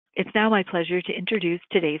It's now my pleasure to introduce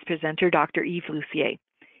today's presenter, Dr. Yves Lussier.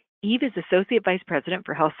 Yves is Associate Vice President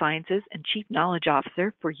for Health Sciences and Chief Knowledge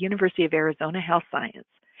Officer for University of Arizona Health Science.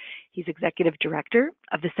 He's Executive Director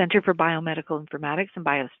of the Center for Biomedical Informatics and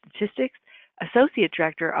Biostatistics, Associate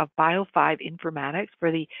Director of Bioinformatics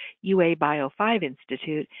for the UA Bio5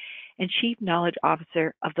 Institute, and Chief Knowledge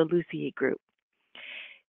Officer of the Lussier Group.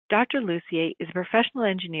 Dr. Lussier is a professional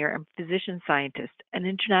engineer and physician scientist, an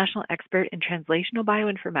international expert in translational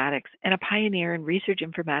bioinformatics, and a pioneer in research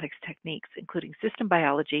informatics techniques, including system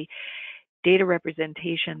biology, data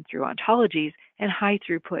representation through ontologies, and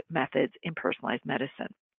high-throughput methods in personalized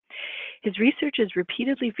medicine. His research is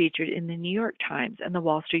repeatedly featured in the New York Times and the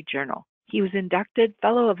Wall Street Journal. He was inducted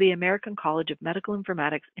Fellow of the American College of Medical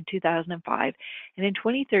Informatics in 2005, and in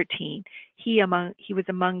 2013, he was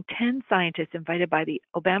among 10 scientists invited by the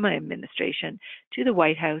Obama administration to the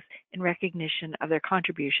White House in recognition of their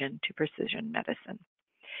contribution to precision medicine.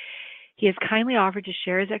 He has kindly offered to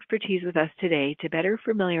share his expertise with us today to better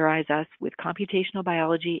familiarize us with computational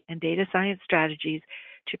biology and data science strategies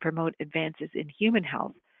to promote advances in human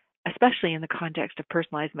health, especially in the context of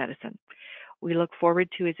personalized medicine. We look forward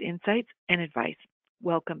to his insights and advice.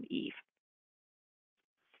 Welcome, Yves.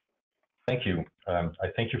 Thank you.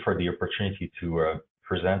 I thank you for the opportunity to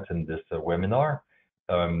present in this webinar.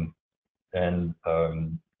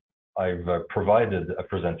 I've provided a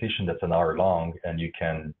presentation that's an hour long, and you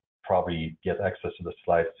can probably get access to the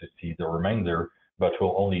slides to see the remainder, but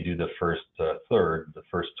we'll only do the first third, the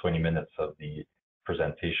first 20 minutes of the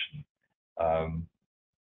presentation.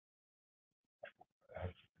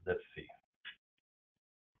 Let's see.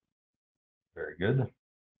 Very good.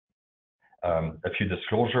 A few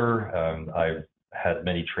disclosure. I've had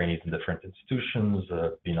many trainees in different institutions,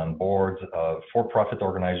 been on boards of for-profit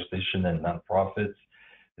organizations and nonprofits.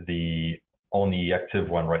 The only active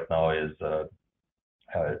one right now is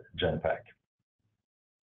Genpact.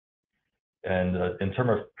 And in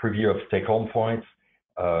terms of preview of take-home points,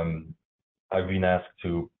 I've been asked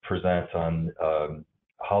to present on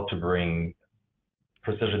how to bring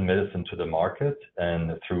precision medicine to the market,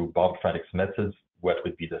 and through bioinformatics methods, what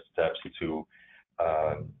would be the steps to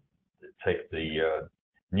take the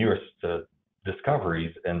newest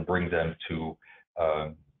discoveries and bring them to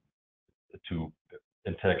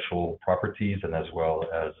intellectual properties and as well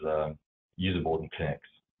as usable in clinics.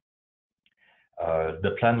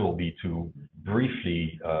 The plan will be to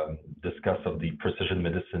briefly discuss of the Precision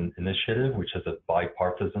Medicine Initiative, which is a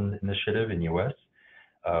bipartisan initiative in US.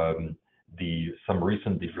 Some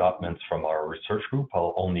recent developments from our research group.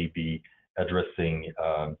 I'll only be addressing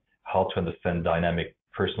how to understand dynamic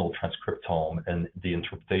personal transcriptome and the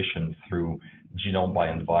interpretation through genome by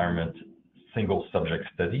environment single subject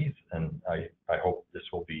studies. And I hope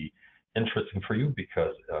this will be interesting for you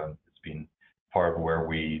because it's been part of where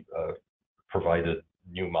we provided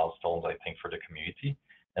new milestones, I think, for the community.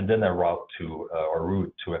 And then a route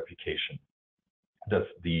to application. That's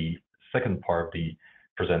the second part of the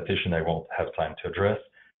presentation I won't have time to address,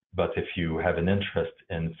 but if you have an interest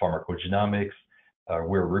in pharmacogenomics,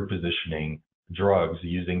 we're repositioning drugs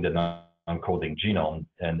using the non-coding genome,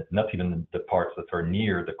 and not even the parts that are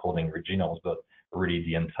near the coding genomes, but really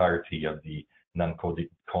the entirety of the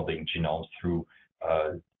non-coding genomes through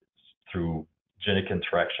genic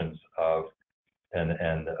interactions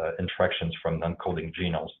and interactions from non-coding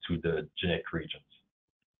genomes to the genic regions.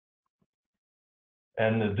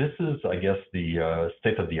 And this is, I guess, the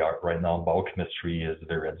state of the art right now. Biochemistry is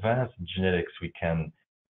very advanced. Genetics, we can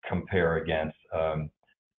compare against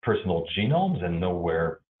personal genomes and know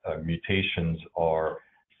where mutations or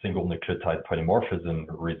single nucleotide polymorphism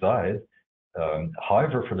reside.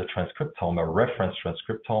 However, for the transcriptome, a reference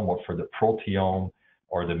transcriptome, or for the proteome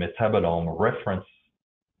or the metabolome, reference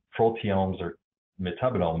proteomes or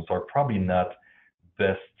metabolomes are probably not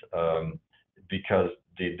best because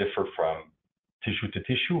they differ from tissue to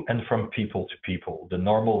tissue and from people to people. The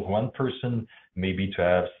normal of one person may be to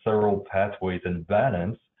have several pathways in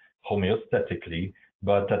balance homeostatically,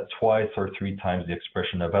 but at twice or three times the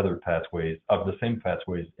expression of other pathways, of the same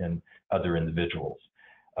pathways in other individuals.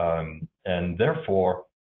 And therefore,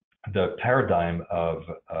 the paradigm of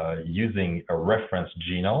using a reference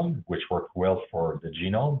genome, which worked well for the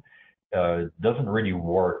genome, doesn't really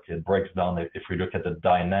work. It breaks down if we look at the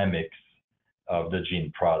dynamics of the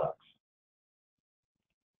gene products.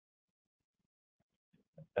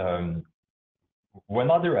 One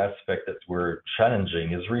other aspect that we're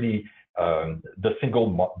challenging is really the single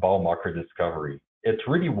biomarker discovery. It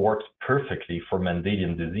really works perfectly for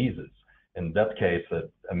Mendelian diseases. In that case,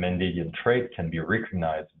 a Mendelian trait can be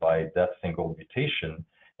recognized by that single mutation,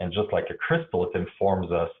 and just like a crystal, it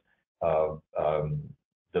informs us of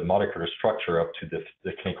the molecular structure up to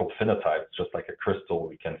the clinical phenotype, just like a crystal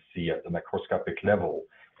we can see at the macroscopic level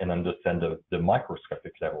and understand the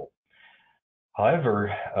microscopic level. However,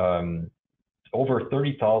 over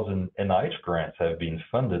 30,000 NIH grants have been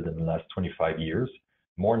funded in the last 25 years,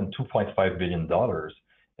 more than $2.5 billion,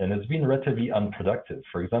 and it's been relatively unproductive.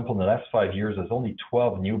 For example, in the last 5 years, there's only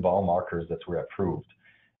 12 new biomarkers that were approved,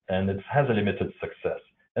 and it has a limited success.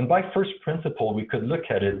 And by first principle, we could look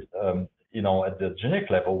at it, at the genetic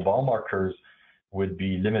level, biomarkers would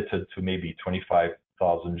be limited to maybe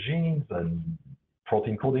 25,000 genes and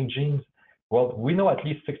protein coding genes. Well, we know at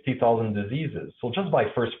least 60,000 diseases. So just by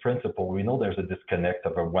first principle, we know there's a disconnect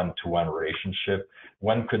of a one-to-one relationship.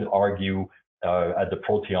 One could argue at the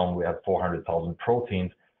proteome, we have 400,000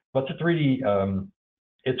 proteins, but it really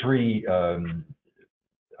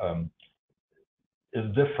is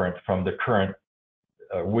different from the current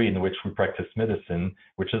way in which we practice medicine,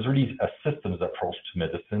 which is really a systems approach to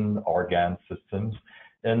medicine, organ systems,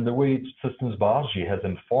 and the way systems biology has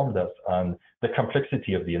informed us on the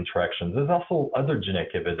complexity of the interactions. There's also other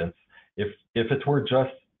genetic evidence. If it were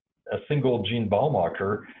just a single gene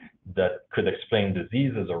biomarker that could explain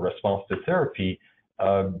diseases or response to therapy,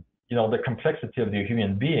 the complexity of the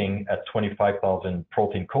human being at 25,000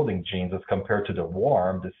 protein coding genes as compared to the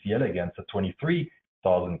worm, the C. elegans, at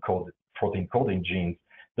 23,000 protein coding genes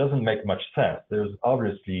doesn't make much sense. There's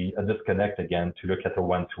obviously a disconnect again to look at the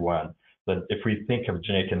one-to-one. But if we think of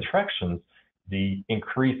genetic interactions, the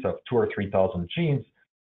increase of 2,000 or 3,000 genes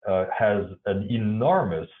has an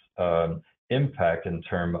enormous impact in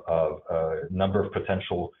terms of number of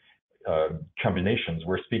potential combinations.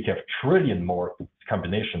 We're speaking of trillion more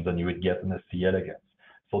combinations than you would get in a C. elegans.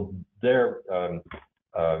 So there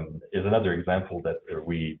is another example that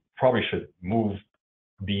we probably should move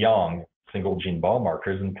beyond single gene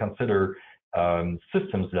biomarkers and consider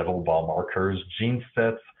systems level biomarkers. Gene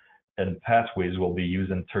sets and pathways will be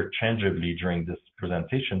used interchangeably during this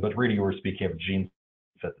presentation, but really we're speaking of gene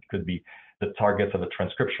sets. It could be the targets of a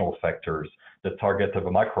transcriptional factors, the target of a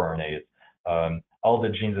microRNA, all the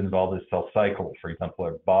genes involved in cell cycle, for example,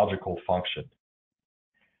 a biological function.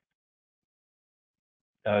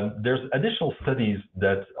 There's additional studies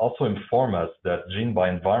that also inform us that gene by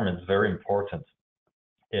environment is very important.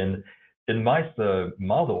 In mice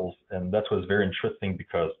models, and that was very interesting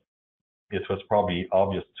because it was probably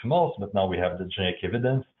obvious to most, but now we have the genetic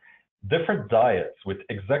evidence. Different diets with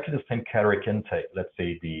exactly the same caloric intake, let's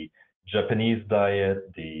say the Japanese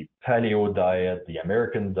diet, the paleo diet, the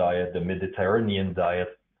American diet, the Mediterranean diet,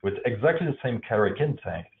 with exactly the same caloric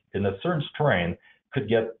intake in a certain strain, could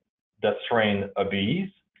get that strain obese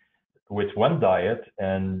with one diet,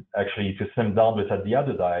 and actually to slim down with the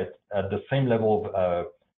other diet at the same level of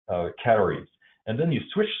calories. And then you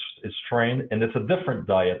switch its strain, and it's a different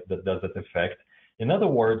diet that does that effect. In other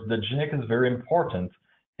words, the genetic is very important.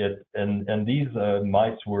 And these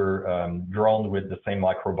mice were grown with the same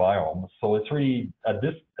microbiome. So it's really, at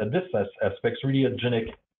this aspect, really a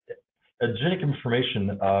genetic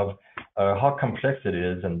information of how complex it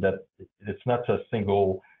is, and that it's not a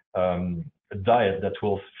single diet that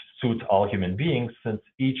will suit all human beings, since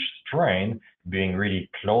each strain, being really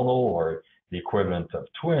clonal or the equivalent of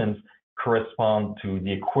twins, correspond to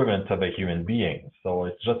the equivalent of a human being. So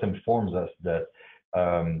it just informs us that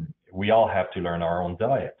we all have to learn our own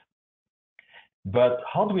diet. But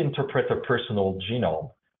how do we interpret a personal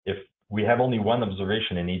genome if we have only one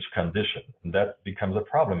observation in each condition? And that becomes a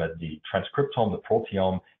problem at the transcriptome, the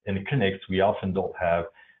proteome. In the clinics, we often don't have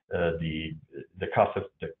the cost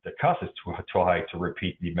is too high to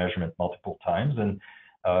repeat the measurement multiple times, and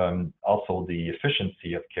also the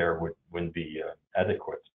efficiency of care wouldn't be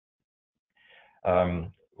adequate.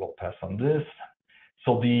 We'll pass on this.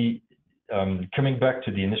 So coming back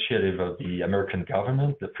to the initiative of the American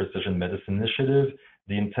government, the Precision Medicine Initiative,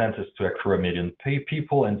 the intent is to accrue 1 million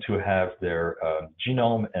people and to have their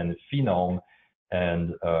genome and phenome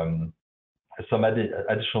and some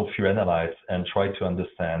additional few analytes and try to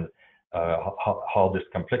understand how this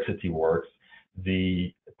complexity works.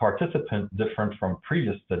 The participants, different from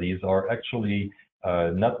previous studies, are actually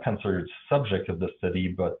not considered subject of the study,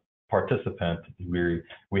 but participant.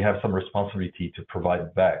 We have some responsibility to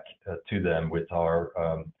provide back to them with our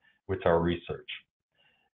research.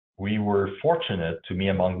 We were fortunate to be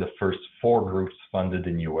among the first 4 groups funded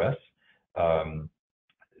in US.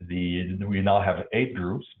 We now have 8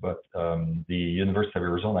 groups, but the University of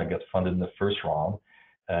Arizona got funded in the first round,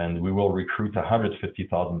 and we will recruit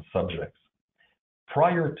 150,000 subjects.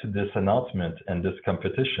 Prior to this announcement and this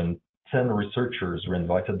competition, 10 researchers were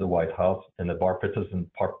invited to the White House in a bipartisan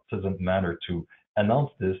manner to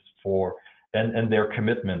announce this for and their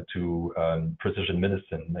commitment to precision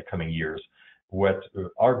medicine in the coming years. What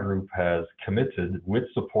our group has committed, with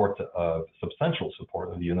substantial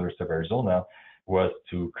support of the University of Arizona, was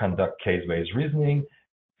to conduct case-based reasoning,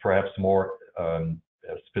 perhaps more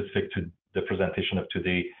specific to the presentation of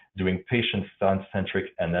today, doing patient-centric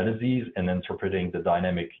analyses and interpreting the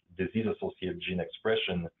dynamic disease-associated gene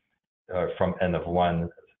expression from N-of-1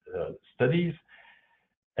 studies,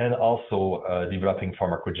 and also developing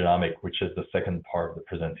pharmacogenomic, which is the second part of the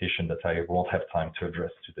presentation that I won't have time to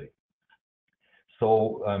address today.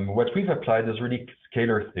 So what we've applied is really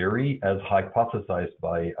scalar theory as hypothesized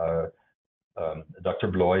by Dr.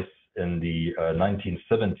 Blois in the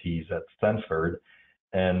 1970s at Stanford.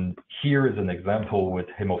 And here is an example with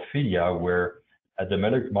hemophilia where at the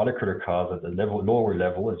molecular cause at the lower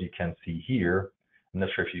level, as you can see here, I'm not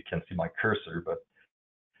sure if you can see my cursor, but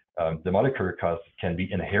the molecular cause can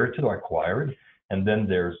be inherited or acquired. And then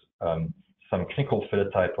there's some clinical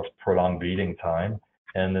phenotype of prolonged bleeding time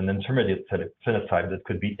and an intermediate phenotype that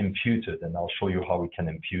could be imputed. And I'll show you how we can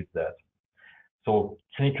impute that. So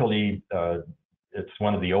clinically, it's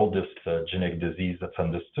one of the oldest genetic disease that's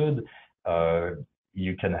understood.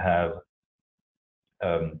 You can have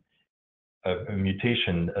a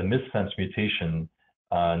mutation, a missense mutation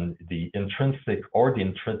on the intrinsic or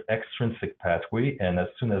the extrinsic pathway. And as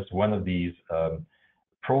soon as one of these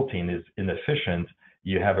protein is inefficient,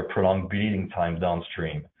 you have a prolonged bleeding time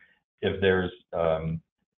downstream. If there's, and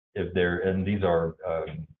these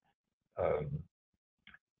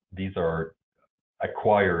are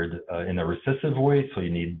acquired in a recessive way, so you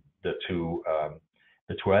need the two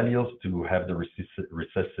alleles to have the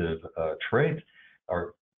recessive trait.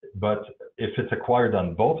 But if it's acquired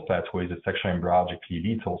on both pathways, it's actually embryologically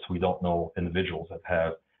lethal, so we don't know individuals that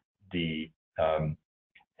have the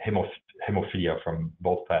hemophilia from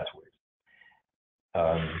both pathways.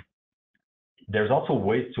 There's also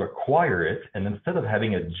ways to acquire it, and instead of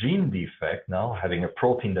having a gene defect, now having a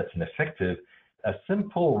protein that's ineffective, a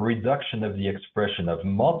simple reduction of the expression of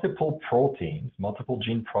multiple proteins, multiple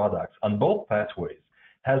gene products on both pathways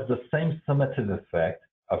has the same summative effect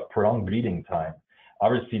of prolonged bleeding time.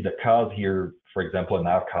 Obviously, the cause here, for example, an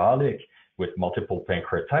alcoholic with multiple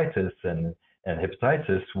pancreatitis and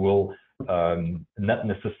hepatitis will not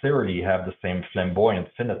necessarily have the same flamboyant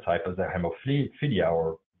phenotype as a hemophilia,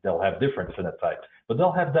 or they'll have different phenotypes, but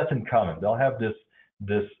they'll have that in common. They'll have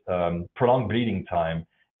this prolonged bleeding time,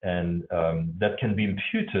 and that can be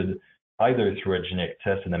imputed either through a genetic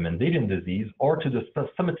test in a Mendelian disease or to the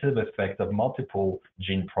summative effect of multiple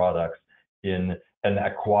gene products in an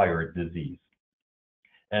acquired disease.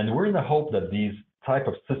 And we're in the hope that these type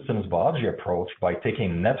of systems biology approach, by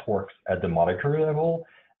taking networks at the molecular level,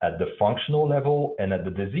 at the functional level, and at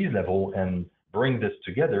the disease level, and bring this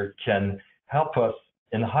together, can help us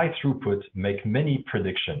in high throughput make many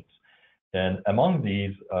predictions. And among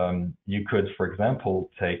these, you could, for example,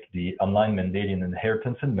 take the online Mendelian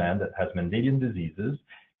inheritance in man that has Mendelian diseases,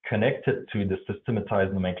 connect it to the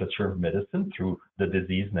systematized nomenclature of medicine through the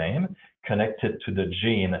disease name, connect it to the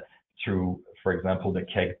gene through, for example, the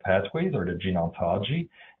KEGG pathways or the gene ontology,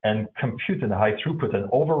 and compute in high throughput an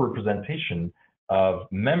overrepresentation of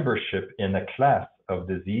membership in a class of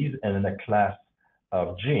disease and in a class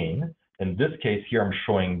of gene. In this case here, I'm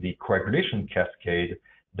showing the coagulation cascade.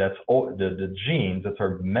 That's all the genes that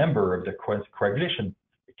are member of the coagulation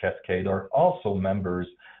cascade are also members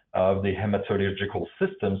of the hematological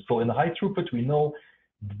system. So in high throughput, we know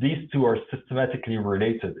these two are systematically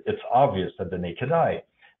related. It's obvious at the naked eye,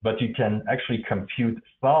 but you can actually compute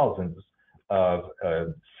thousands of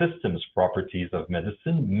systems properties of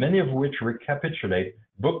medicine, many of which recapitulate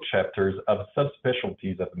book chapters of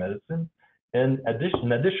subspecialties of medicine. And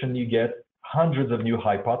in addition, you get hundreds of new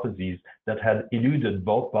hypotheses that had eluded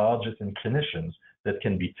both biologists and clinicians that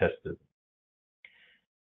can be tested.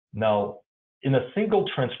 Now, in a single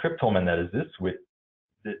transcriptome analysis,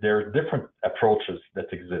 there are different approaches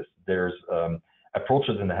that exist. There's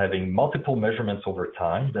approaches in having multiple measurements over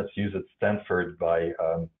time. That's used at Stanford by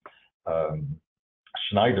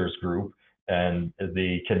Schneider's group, and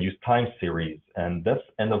they can use time series, and that's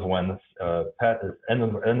N-of-1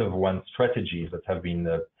 strategies that have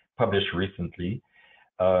been published recently.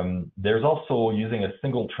 There's also using a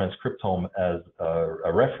single transcriptome as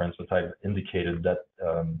a reference, which I've indicated that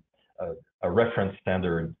a reference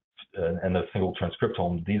standard and a single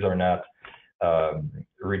transcriptome, these are not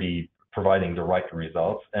really providing the right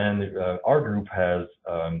results. And our group has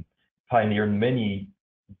pioneered many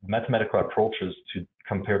mathematical approaches to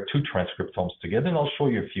compare two transcriptomes together, and I'll show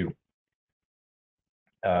you a few.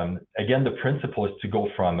 Again, the principle is to go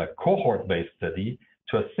from a cohort-based study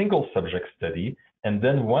to a single subject study And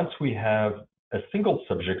then once we have a single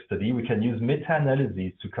subject study, we can use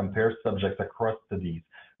meta-analyses to compare subjects across studies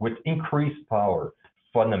with increased power.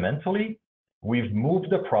 Fundamentally, we've moved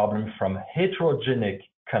the problem from heterogenic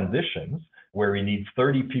conditions, where we need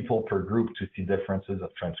 30 people per group to see differences of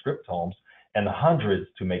transcriptomes and hundreds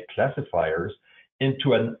to make classifiers,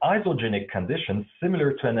 into an isogenic condition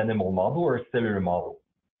similar to an animal model or a cellular model.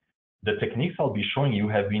 The techniques I'll be showing you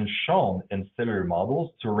have been shown in cellular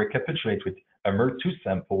models to recapitulate with MER2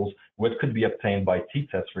 samples what could be obtained by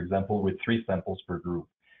t-test, for example, with 3 samples per group.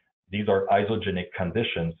 These are isogenic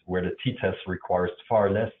conditions where the t-test requires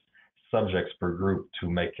far less subjects per group to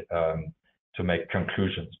make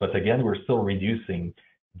conclusions. But again, we're still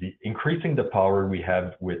increasing the power we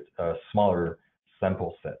have with smaller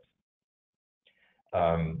sample sets.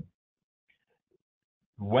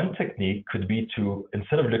 One technique could be to,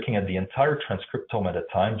 instead of looking at the entire transcriptome at a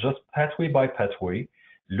time, just pathway by pathway,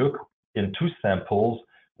 look in 2 samples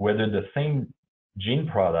whether the same gene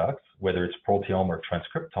products, whether it's proteome or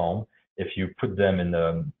transcriptome, if you put them in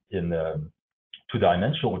a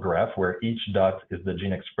 2-dimensional graph where each dot is the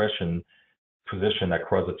gene expression position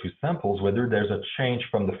across the 2 samples, whether there's a change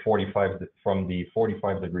from the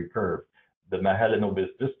 45-degree curve. The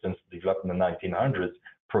Mahalanobis distance developed in the 1900s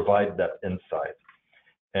provide that insight.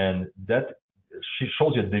 And that she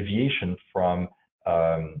shows you a deviation from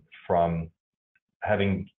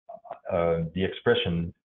having the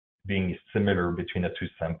expression being similar between the 2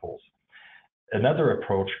 samples. Another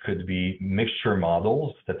approach could be mixture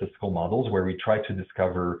models, statistical models, where we try to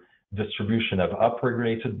discover distribution of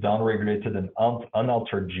upregulated, downregulated, and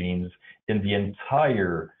unaltered genes in the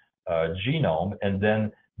entire genome, and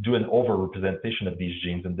then do an overrepresentation of these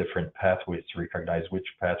genes in different pathways to recognize which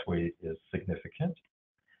pathway is significant.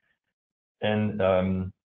 And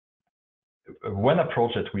one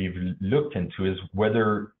approach that we've looked into is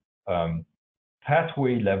whether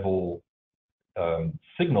pathway level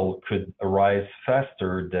signal could arise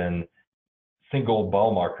faster than single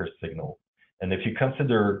biomarker signal. And if you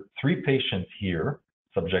consider 3 patients here,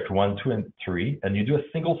 subject 1, 2, and 3, and you do a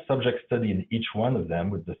single subject study in each one of them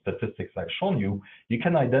with the statistics I've shown you, you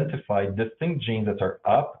can identify distinct genes that are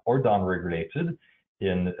up or down regulated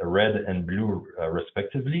in red and blue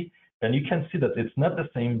respectively. And you can see that it's not the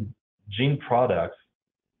same gene products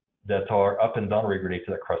that are up and down regulated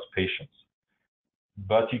across patients.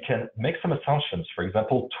 But you can make some assumptions. For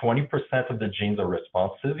example, 20% of the genes are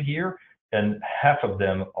responsive here, and half of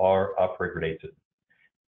them are upregulated.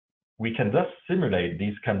 We can thus simulate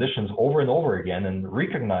these conditions over and over again and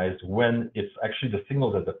recognize when it's actually the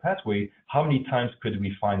signals at the pathway, how many times could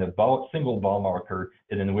we find a single biomarker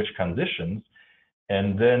and in which conditions,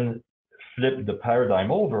 and then flip the paradigm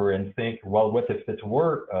over and think, well, what if it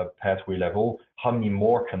were a pathway level, how many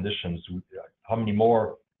more conditions, how many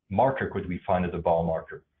more marker could we find as a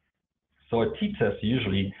biomarker? So a t-test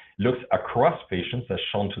usually looks across patients, as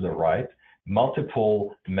shown to the right,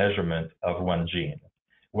 multiple measurement of one gene.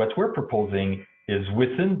 What we're proposing is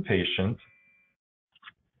within patients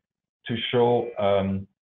to show,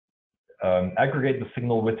 aggregate the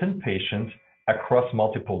signal within patients across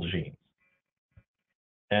multiple genes,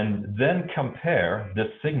 and then compare the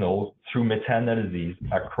signal through meta-analyses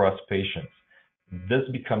across patients. This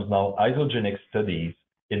becomes now isogenic studies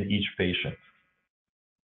in each patient.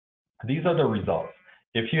 These are the results.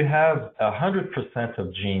 If you have 100%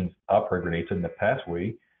 of genes upregulated in the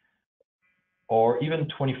pathway, or even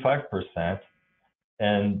 25%,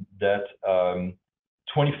 and that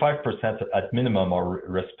 25% at minimum are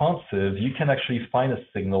responsive, you can actually find a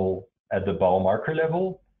signal at the biomarker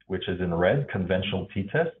level, which is in red, conventional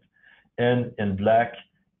t-test, and in black,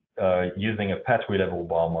 using a pathway level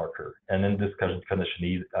biomarker, and in this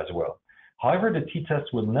condition as well. However, the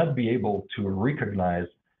t-test will not be able to recognize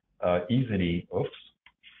easily,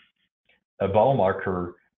 a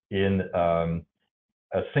biomarker in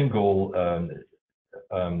a single,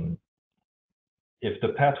 if the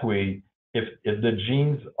pathway, if the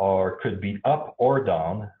genes could be up or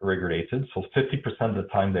down regulated, so 50% of the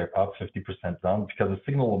time they're up, 50% down, because the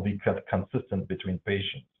signal will be consistent between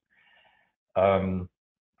patients. On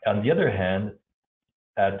the other hand,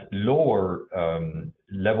 at lower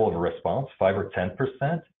level of response, 5 or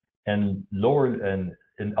 10%, and lower, and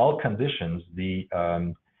in all conditions, the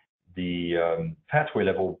pathway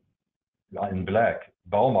level in black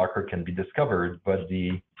biomarker can be discovered, but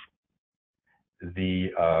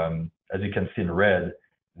as you can see in red,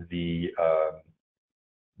 the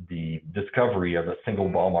discovery of a single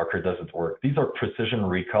biomarker doesn't work. These are precision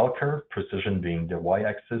recall curves, precision being the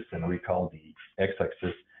y-axis and recall the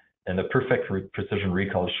x-axis, and the perfect precision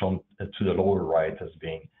recall is shown to the lower right as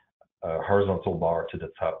being a horizontal bar to the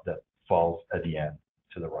top that falls at the end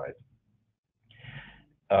to the right.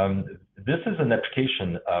 This is an application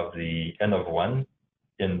of the N of 1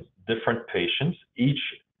 in different patients. Each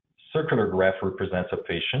circular graph represents a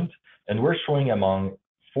patient, and we're showing among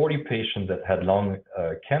 40 patients that had lung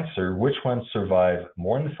cancer, which ones survive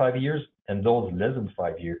more than 5 years and those less than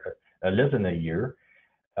 5 years, less than a year.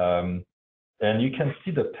 And you can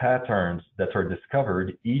see the patterns that are discovered.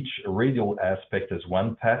 Each radial aspect is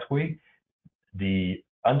one pathway. The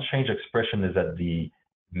unchanged expression is at the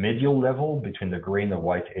medial level between the gray and the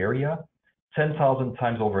white area. 10,000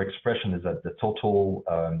 times overexpression is at the total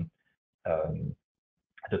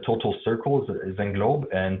circle is englobed,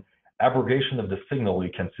 and abrogation of the signal,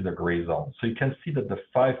 you can see the gray zone. So you can see that the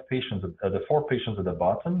 4 patients at the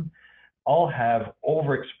bottom all have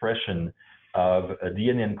overexpression of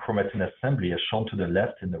DNA and chromatin assembly, as shown to the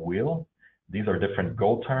left in the wheel. These are different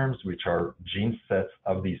GO terms, which are gene sets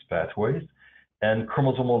of these pathways. And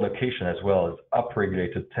chromosomal location as well is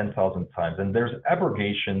upregulated 10,000 times. And there's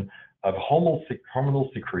abrogation of hormonal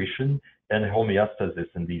secretion and homeostasis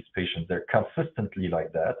in these patients. They're consistently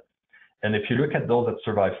like that. And if you look at those that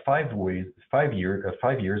survive 5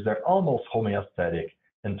 years, they're almost homeostatic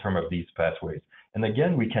in terms of these pathways. And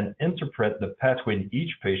again, we can interpret the pathway in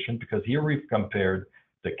each patient, because here we've compared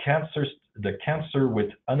the cancer with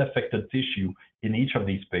unaffected tissue in each of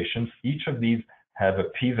these patients. Each of these have a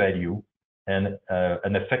p-value and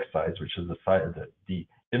an effect size, which is the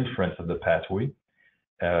inference of the pathway,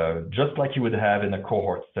 just like you would have in a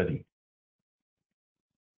cohort study.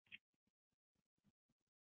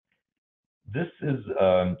 This is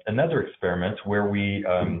another experiment where we've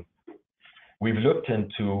looked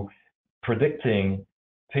into predicting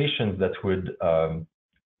patients that would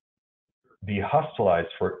be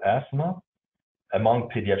hospitalized for asthma among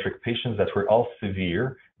pediatric patients that were all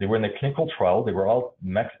severe. They were in a clinical trial. They were all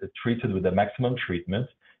treated with the maximum treatment.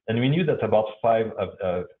 And we knew that about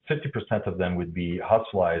 50% of them would be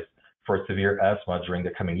hospitalized for severe asthma during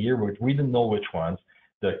the coming year, but we didn't know which ones.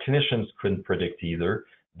 The clinicians couldn't predict either.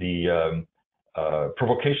 The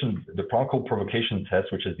bronchial provocation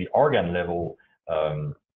test, which is the organ level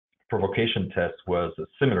provocation test, was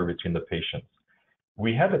similar between the patients.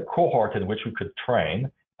 We had a cohort in which we could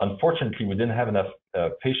train. Unfortunately, we didn't have enough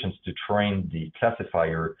patients to train the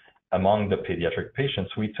classifier among the pediatric patients.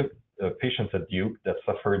 We took patients at Duke that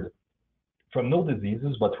suffered from no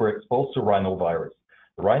diseases but were exposed to rhinovirus.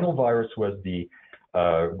 The rhinovirus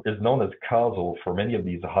is known as causal for many of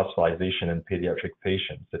these hospitalization in pediatric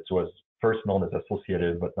patients. It was first known as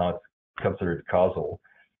associated, but now it's considered causal.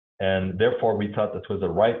 And therefore, we thought that was the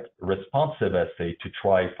right responsive assay to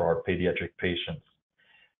try for our pediatric patients.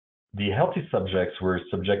 The healthy subjects were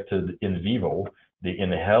subjected in vivo. They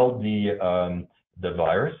inhaled the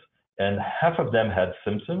virus, and half of them had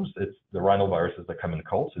symptoms. The rhinovirus is a common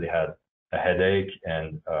cold, so they had a headache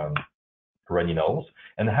and runny nose,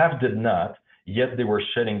 and half did not, yet they were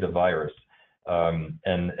shedding the virus.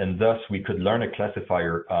 And thus, we could learn a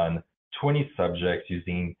classifier on 20 subjects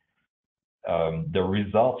using the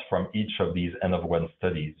results from each of these N of 1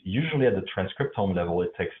 studies. Usually at the transcriptome level,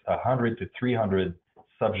 it takes 100 to 300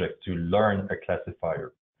 subjects to learn a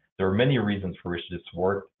classifier. There are many reasons for which this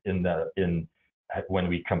worked when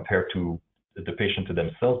we compare to the patient to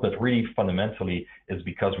themselves, but really fundamentally is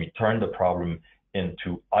because we turn the problem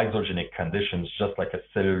into isogenic conditions, just like a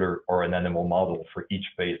cellular or an animal model for each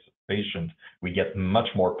patient. We get much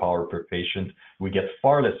more power per patient. We get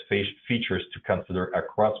far less features to consider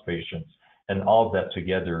across patients, and all of that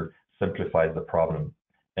together simplifies the problem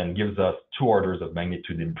and gives us 2 orders of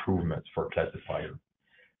magnitude improvement for classifier.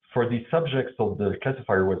 For the subjects, so the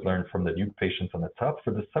classifier was learned from the Duke patients on the top.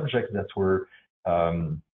 For the subjects that were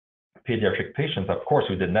pediatric patients, of course,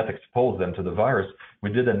 we did not expose them to the virus.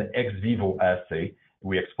 We did an ex vivo assay.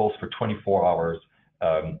 We exposed for 24 hours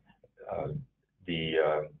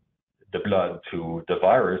the blood to the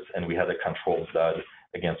virus, and we had a control blood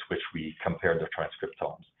against which we compared the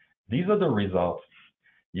transcriptomes. These are the results.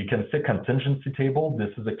 You can see contingency table.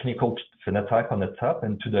 This is a clinical phenotype on the top,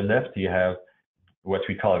 and to the left you have what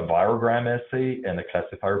we call a virogram assay and a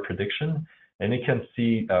classifier prediction. And you can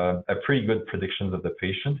see a pretty good predictions of the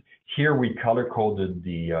patient. Here we color-coded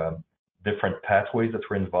the different pathways that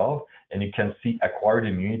were involved, and you can see acquired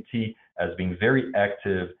immunity as being very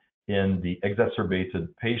active in the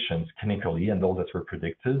exacerbated patients clinically and those that were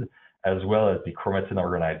predicted, as well as the chromatin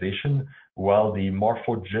organization, while the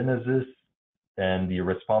morphogenesis and the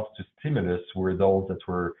response to stimulus were those that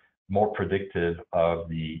were more predictive of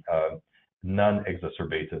the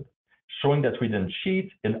non-exacerbated. Showing that we didn't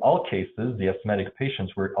cheat, in all cases, the asthmatic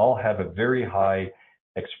patients all have a very high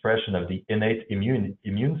expression of the innate immune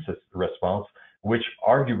response, which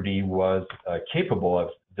arguably was capable of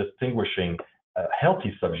distinguishing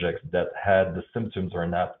healthy subjects that had the symptoms or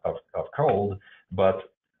not of cold,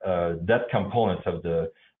 but that component of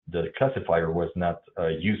the classifier was not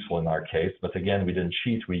useful in our case. But again, we didn't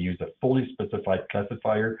cheat. We used a fully specified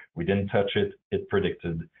classifier. We didn't touch it. It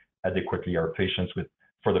predicted adequately our patients with,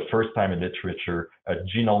 for the first time in literature, a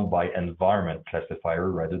genome by environment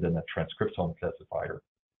classifier rather than a transcriptome classifier.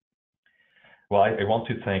 Well, I want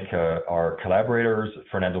to thank our collaborators,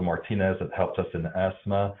 Fernando Martinez, that helped us in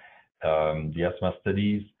asthma, the asthma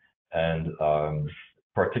studies, and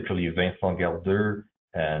particularly Vincent Gardeux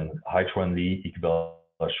and Haichuan Li, Iqbal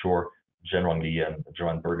Ashur, Zhenrong Li, and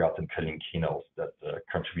Joanne Bergot and Colleen Kinos that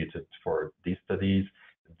contributed for these studies.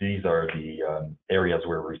 These are the areas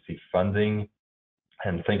where we receive funding.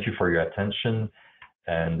 And thank you for your attention.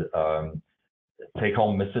 And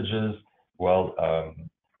take-home messages. Well,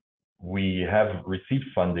 we have received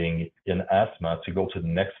funding in asthma to go to the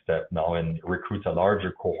next step now and recruit a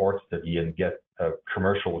larger cohort study and get a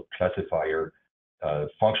commercial classifier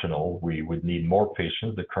functional. We would need more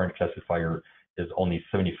patients. The current classifier is only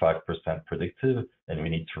 75% predictive, and we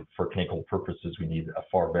need to, for clinical purposes, we need a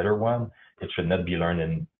far better one. It should not be learned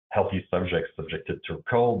in healthy subjects subjected to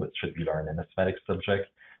cold, but should be learned in asthmatic subjects.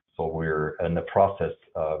 So we're in the process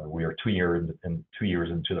of, we are 2 years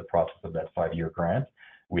into the process of that 5-year grant.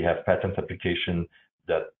 We have patent application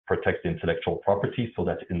that protects the intellectual property so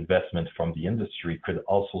that investment from the industry could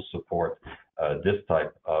also support this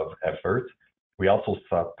type of effort. We also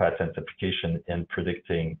sought patent application in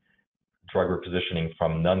predicting drug repositioning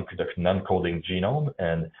from non-coding genome,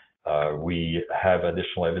 and we have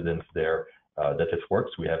additional evidence there that it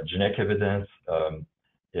works. We have genetic evidence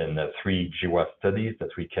in 3 GWAS studies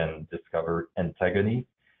that we can discover antagony.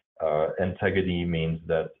 Antagony means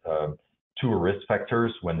that 2 risk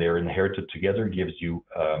factors, when they're inherited together, gives you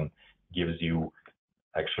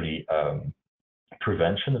actually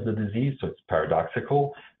prevention of the disease. So it's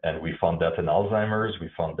paradoxical, and we found that in Alzheimer's, we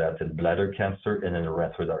found that in bladder cancer, and in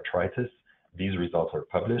rheumatoid arthritis. These results are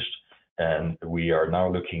published, and we are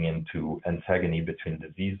now looking into antagony between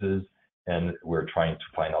diseases, and we're trying to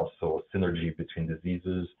find also synergy between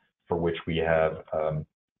diseases, for which we have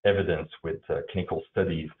evidence with clinical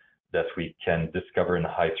studies that we can discover in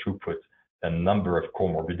high throughput a number of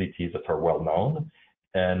comorbidities that are well known,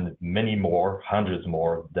 and many more, hundreds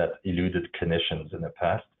more, that eluded clinicians in the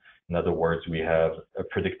past. In other words, we have a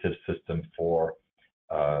predictive system for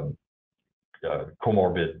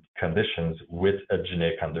comorbid conditions with a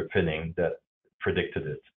genetic underpinning that predicted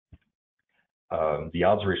it. The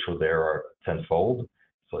odds ratio there are tenfold,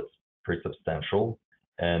 so it's pretty substantial.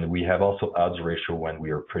 And we have also odds ratio when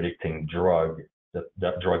we are predicting drug,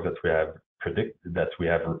 that drug that we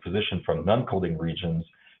have repositioned from non-coding regions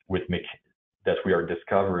with that we are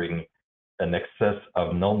discovering an excess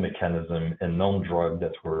of known mechanism and known drug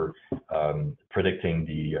that we're predicting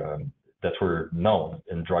that were known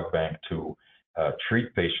in drug bank to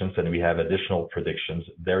treat patients, and we have additional predictions.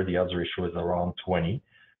 There, the odds ratio is around 20.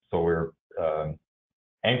 So we're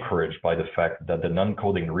encouraged by the fact that the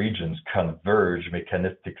non-coding regions converge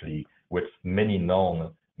mechanistically with many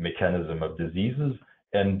known mechanisms of diseases,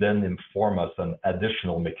 and then inform us on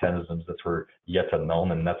additional mechanisms that were yet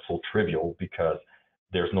unknown and not so trivial because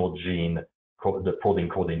there's no gene, the protein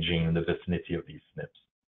coding gene in the vicinity of these SNPs.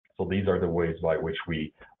 So these are the ways by which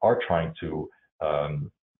we are trying to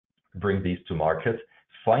bring these to market.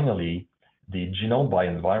 Finally, the genome by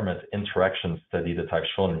environment interaction study that I've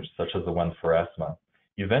shown, such as the one for asthma,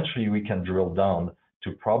 eventually we can drill down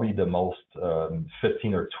to probably the most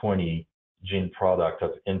 15 or 20 gene product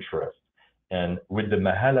of interest. And with the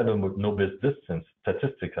Mahalanobis distance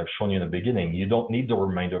statistics I've shown you in the beginning, you don't need the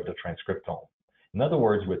remainder of the transcriptome. In other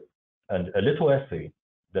words, with a little assay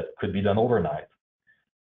that could be done overnight,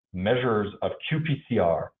 measures of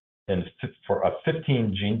qPCR for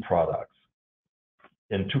 15 gene products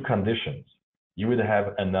in 2 conditions, you would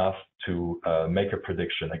have enough to make a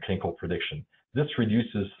prediction, a clinical prediction. This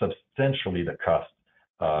reduces substantially the cost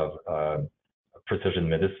of precision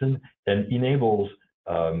medicine and enables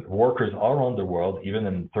workers all around the world, even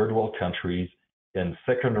in third world countries, in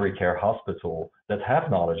secondary care hospitals that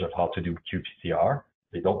have knowledge of how to do qPCR,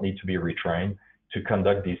 they don't need to be retrained, to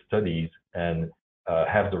conduct these studies and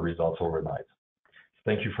have the results overnight.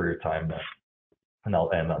 Thank you for your time, and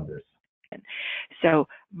I'll end on this. So,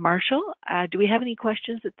 Marshall, do we have any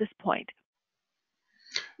questions at this point?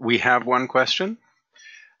 We have one question.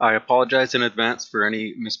 I apologize in advance for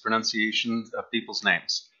any mispronunciation of people's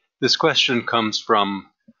names. This question comes from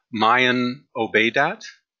Mayan Obeidat,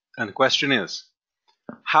 and the question is,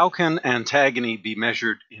 how can antagony be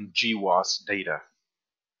measured in GWAS data?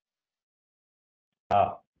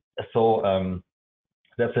 Ah, so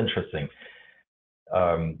that's interesting.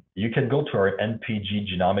 You can go to our NPG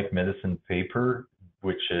Genomic Medicine paper,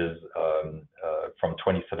 which is from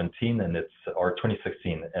 2017 and or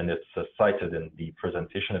 2016, and it's cited in the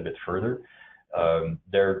presentation a bit further.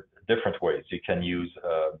 There are different ways. You can use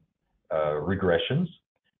regressions,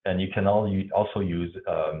 and you can also use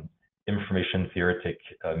information theoretic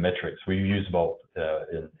metrics. We use both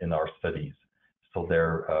in our studies. So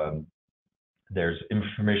there's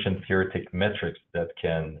information theoretic metrics that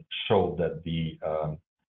can show that the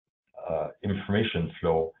information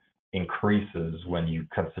flow increases when you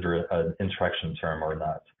consider an interaction term or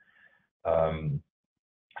not.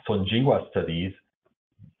 So in GWAS studies,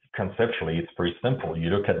 conceptually, it's pretty simple. You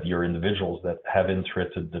look at your individuals that have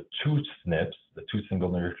inserted the two SNPs, the two single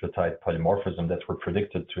nucleotide polymorphism that were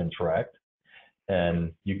predicted to interact,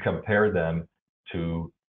 and you compare them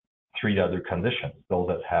to 3 other conditions, those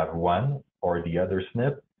that have one or the other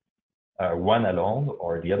SNP, one alone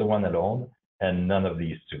or the other one alone, and none of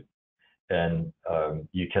these two. And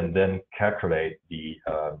you can then calculate the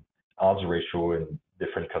odds ratio in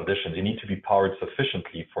different conditions. You need to be powered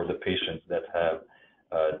sufficiently for the patients that have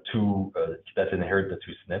that inherit the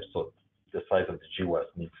 2 SNPs. So the size of the GWAS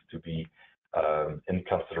needs to be in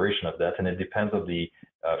consideration of that, and it depends on the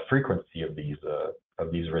frequency of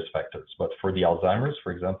these risk factors. But for the Alzheimer's,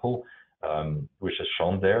 for example, which is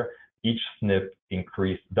shown there, each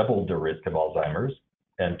SNP doubled the risk of Alzheimer's,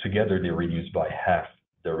 and together they reduced by half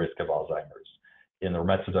the risk of Alzheimer's. In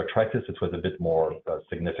rheumatoid arthritis, it was a bit more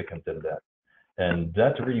significant than that. And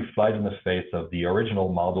that really flies in the face of the original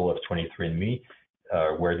model of 23andMe,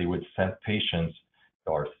 where they would send patients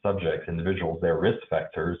or subjects, individuals, their risk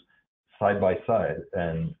factors side by side.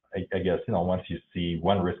 And I guess, once you see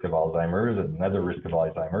one risk of Alzheimer's and another risk of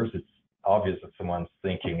Alzheimer's, it's obvious that someone's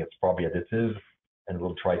thinking it's probably additive and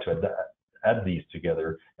will try to add these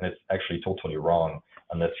together. And it's actually totally wrong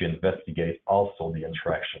unless you investigate also the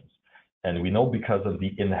interactions. And we know because of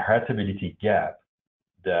the inheritability gap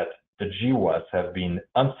that the GWAS have been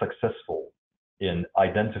unsuccessful in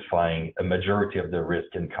identifying a majority of the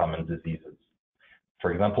risk in common diseases.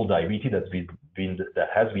 For example, diabetes that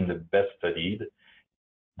has been the best studied,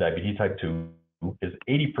 diabetes type 2, is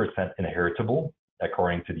 80% inheritable,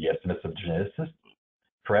 according to the estimates of geneticists.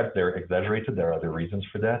 Perhaps they're exaggerated, there are other reasons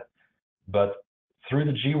for that. But through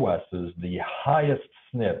the GWASs, the highest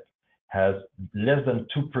SNP has less than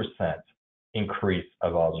 2% increase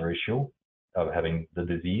of odds ratio of having the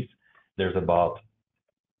disease. There's about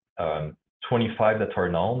 25 that are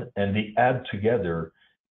known, and they add together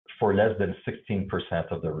for less than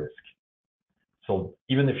 16% of the risk. So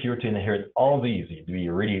even if you were to inherit all these, you'd be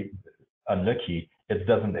really unlucky. It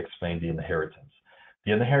doesn't explain the inheritance.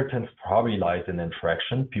 The inheritance probably lies in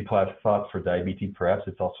interaction. People have thought for diabetes, perhaps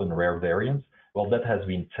it's also in rare variants. Well, that has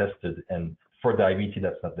been tested, and for diabetes,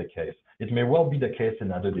 that's not the case. It may well be the case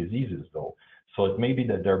in other diseases, though. So it may be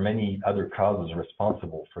that there are many other causes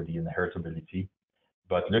responsible for the inheritability.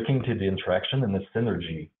 But looking to the interaction and the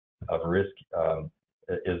synergy of risk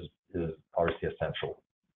is obviously essential.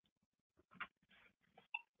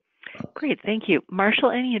 Great, thank you.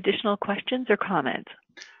 Marshall, any additional questions or comments?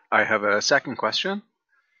 I have a second question.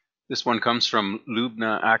 This one comes from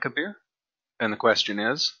Lubna Akabir, and the question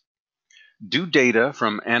is, do data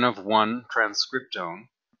from N of 1 transcriptome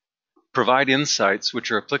provide insights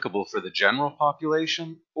which are applicable for the general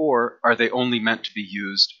population, or are they only meant to be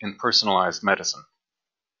used in personalized medicine?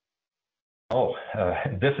 Oh,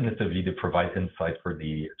 definitively they provide insight for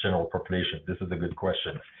the general population. This is a good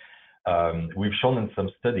question. We've shown in some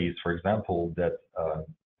studies, for example, that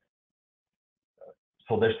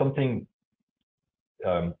so there's something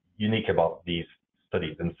unique about these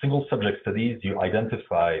studies. In single subject studies, you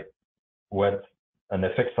identify what an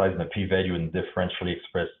effect size and a p-value in differentially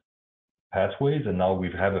expressed pathways, and now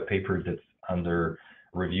we have a paper that's under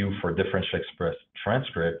review for differentially expressed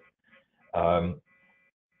transcript.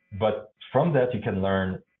 But from that, you can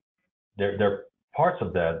learn there are parts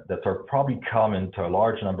of that are probably common to a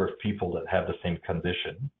large number of people that have the same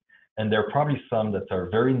condition. And there are probably some that are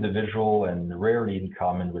very individual and rarely in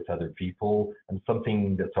common with other people, and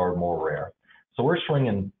something that are more rare. So we're showing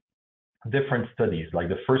in different studies, like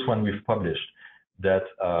the first one we've published, that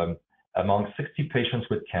among 60 patients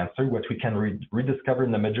with cancer, what we can rediscover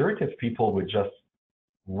in the majority of people with just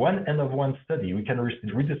one N of 1 study, we can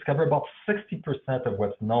rediscover about 60% of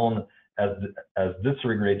what's known as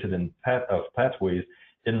dysregulated in pathways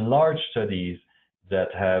in large studies that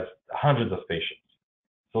have hundreds of patients.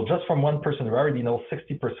 So just from one person, we already know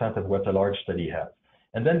 60% of what a large study has.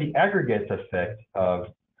 And then the aggregate effect of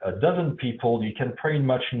a dozen people, you can pretty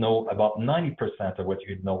much know about 90% of what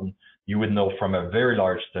you would know from a very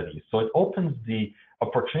large study. So it opens the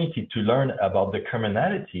opportunity to learn about the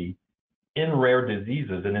commonality in rare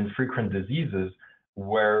diseases and infrequent diseases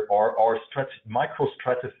where our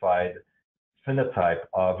microstratified phenotype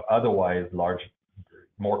of otherwise large,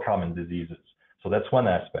 more common diseases. So that's one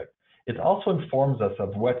aspect. It also informs us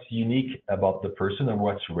of what's unique about the person and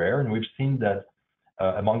what's rare. And we've seen that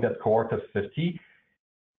among that cohort of 50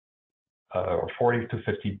 or 40 to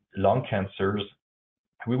 50 lung cancers,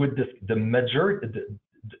 we would the majority.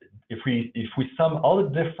 If we sum all the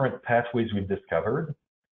different pathways we've discovered,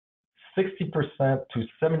 60% to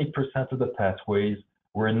 70% of the pathways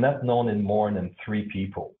were not known in more than 3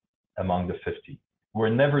 people among the 50. Were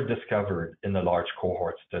never discovered in the large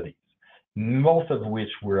cohort studies, most of which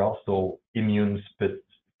were also immune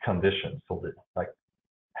conditions. So that like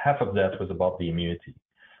half of that was about the immunity,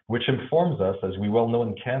 which informs us, as we well know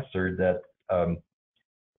in cancer, that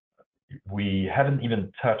we haven't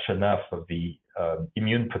even touched enough of the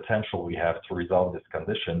immune potential we have to resolve this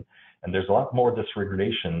condition. And there's a lot more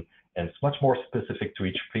dysregulation, and it's much more specific to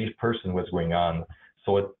each person what's going on.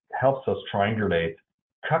 So it helps us triangulate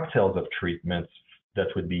cocktails of treatments that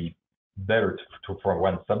would be better for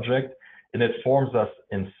one subject. And it forms us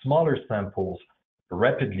in smaller samples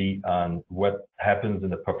rapidly on what happens in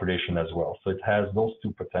the population as well. So it has those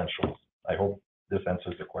two potentials. I hope this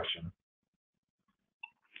answers the question.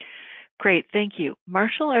 Great, thank you.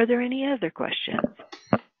 Marshall, are there any other questions?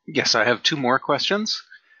 Yes, I have 2 more questions.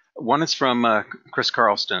 One is from Chris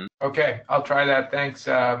Carlston. Okay, I'll try that. Thanks,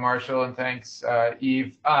 Marshall, and thanks,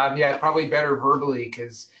 Yves. Yeah, probably better verbally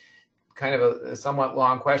because kind of a somewhat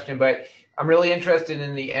long question, but I'm really interested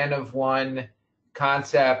in the N of 1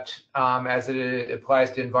 concept as it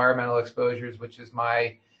applies to environmental exposures, which is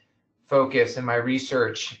my focus in my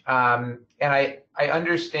research. And I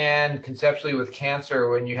understand conceptually with cancer,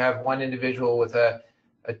 when you have one individual with a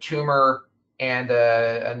tumor and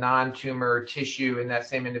a non-tumor tissue in that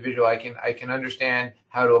same individual, I can understand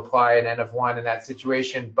how to apply an N of 1 in that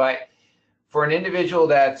situation. But for an individual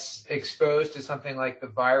that's exposed to something like the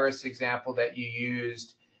virus example that you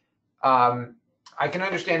used, I can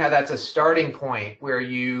understand how that's a starting point where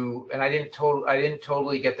you, and I didn't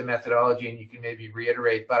totally get the methodology, and you can maybe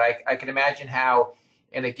reiterate, but I can imagine how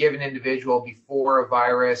in a given individual before a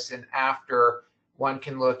virus and after, one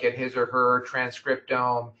can look at his or her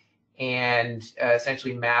transcriptome and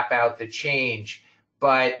essentially map out the change.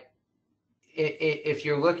 But if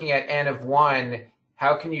you're looking at N of 1,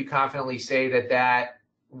 how can you confidently say that that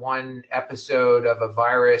one episode of a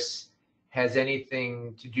virus has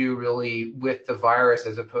anything to do really with the virus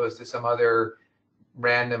as opposed to some other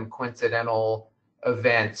random coincidental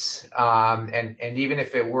events? And even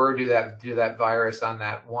if it were to that virus on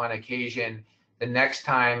that one occasion, the next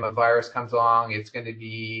time a virus comes along, it's going to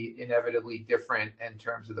be inevitably different in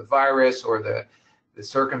terms of the virus or the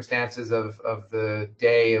circumstances of the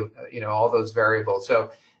day, all those variables. So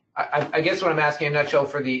I guess what I'm asking in a nutshell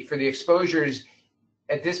for the exposures,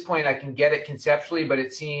 at this point I can get it conceptually, but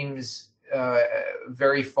it seems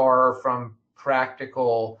very far from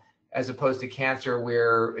practical as opposed to cancer,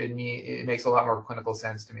 where it makes a lot more clinical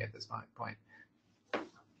sense to me at this point.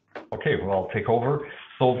 Okay, well, I'll take over.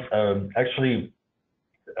 So actually,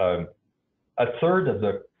 a third of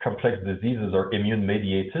the complex diseases are immune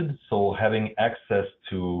mediated. So having access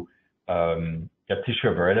to a tissue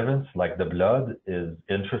of relevance like the blood is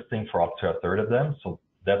interesting for up to a third of them. So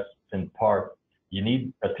that's in part, you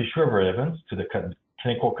need a tissue of relevance to the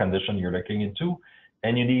clinical condition you're looking into,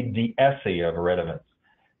 and you need the assay of relevance.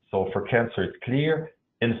 So for cancer, it's clear.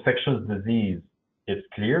 Infectious disease, it's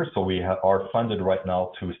clear. So we are funded right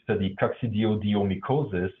now to study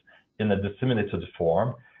coccidioidomycosis in a disseminated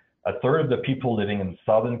form. A third of the people living in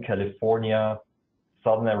Southern California,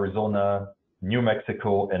 Southern Arizona, New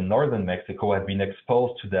Mexico, and Northern Mexico have been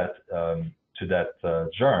exposed to that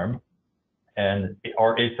germ and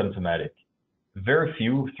are asymptomatic. Very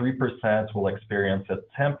few, 3%, will experience a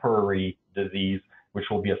temporary disease, which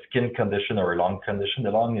will be a skin condition or a lung condition.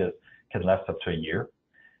 The lung can last up to a year.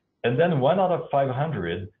 And then 1 out of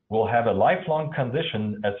 500 will have a lifelong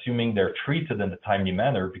condition, assuming they're treated in a timely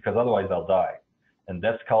manner, because otherwise they'll die. And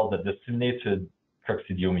that's called the disseminated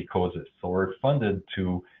coccidioidomycosis. So we're funded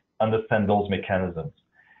to understand those mechanisms.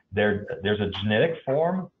 There's a genetic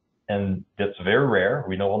form, and that's very rare.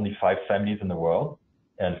 We know only 5 families in the world.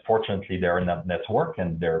 And fortunately, they're in that network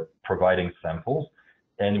and they're providing samples.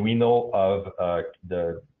 And we know of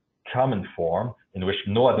the common form in which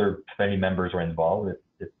no other family members are involved.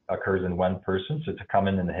 It occurs in one person, so it's a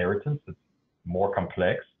common inheritance. It's more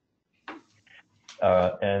complex.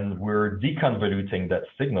 and we're deconvoluting that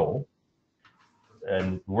signal,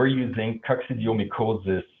 and we're using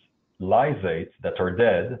coccidioidomycosis lysates that are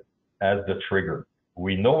dead as the trigger.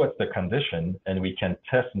 We know it's the condition, and we can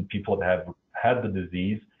test in people that have had the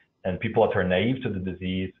disease, and people that are naive to the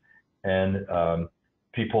disease, and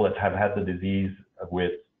people that have had the disease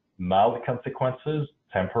with mild consequences,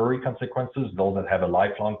 temporary consequences, those that have a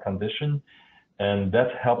lifelong condition. And that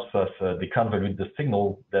helps us deconvolute the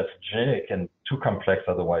signal that's genetic and too complex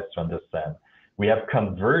otherwise to understand. We have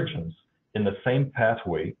convergence in the same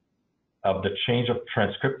pathway of the change of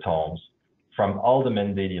transcriptomes from all the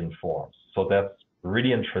Mendelian forms. So that's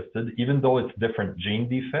really interesting. Even though it's different gene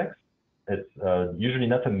defects, it's usually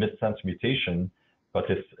not a missense mutation, but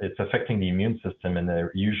it's affecting the immune system, and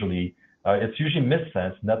it's usually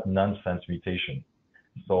missense, not nonsense mutation.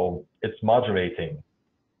 So it's modulating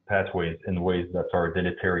pathways in ways that are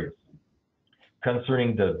deleterious.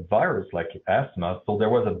 Concerning the virus, like asthma, so there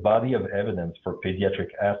was a body of evidence for pediatric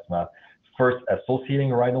asthma, first associating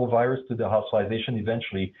rhinovirus to the hospitalization,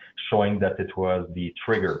 eventually showing that it was the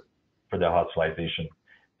trigger for the hospitalization.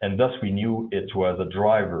 And thus we knew it was a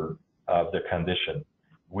driver of the condition.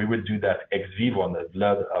 We would do that ex vivo on the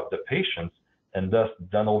blood of the patients, and thus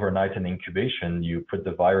done overnight in incubation. You put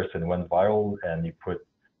the virus in one vial, and you put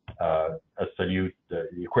a solute, the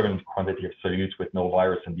equivalent quantity of solutes with no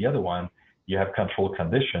virus in the other one. You have controlled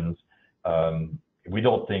conditions. We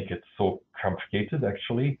don't think it's so complicated,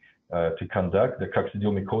 actually, to conduct. The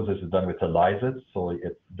coccidioidomycosis is done with a lysate, so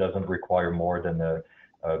it doesn't require more than a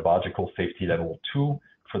biological safety level 2.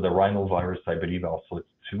 For the rhinovirus, I believe also it's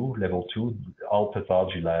 2, level 2. All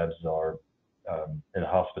pathology labs are in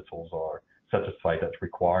hospitals are satisfied that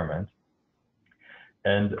requirement.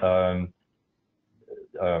 And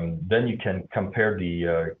then you can compare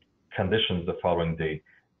the conditions the following day.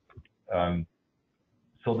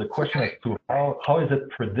 So the question as to how is it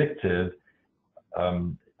predictive?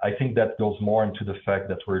 I think that goes more into the fact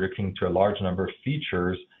that we're looking to a large number of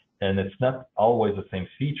features, and it's not always the same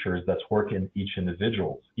features that work in each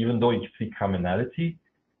individual. Even though you see commonality,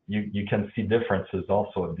 you can see differences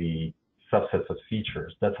also in the subsets of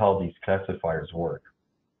features. That's how these classifiers work.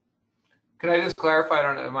 Could I just clarify? I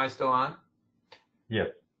don't know, am I still on? Yes.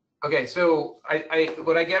 Okay, so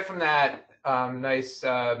what I get from that nice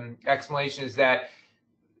explanation is that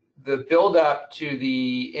the build-up to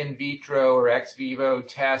the in vitro or ex vivo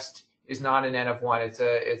test is not an N of 1.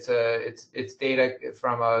 It's data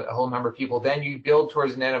from a whole number of people. Then you build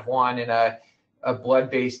towards an N of 1 in a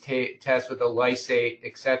blood-based test with a lysate,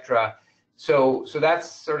 etc. So that's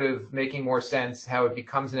sort of making more sense how it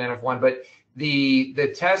becomes an N of 1. But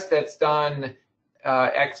the test that's done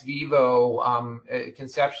ex vivo,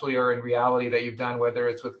 conceptually or in reality that you've done, whether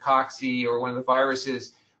it's with Coxi or one of the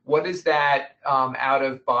viruses, what is that out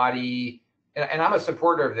of body? And I'm a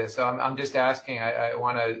supporter of this, so I'm just asking. I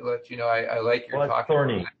want to let you know I like your talk.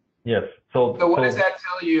 Thorny. Yes. So what does that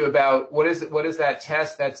tell you about what is that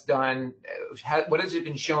test that's done? What has it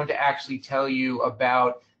been shown to actually tell you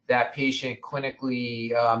about that patient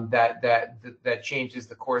clinically that changes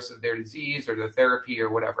the course of their disease or the therapy or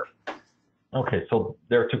whatever? Okay, so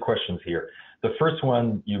there are two questions here. The first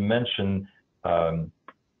one you mentioned,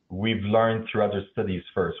 we've learned through other studies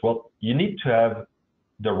first. Well, you need to have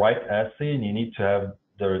the right assay, and you need to have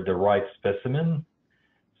the right specimen.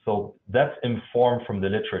 So that's informed from the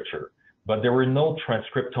literature. But there were no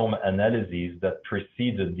transcriptome analyses that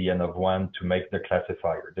preceded the N of 1 to make the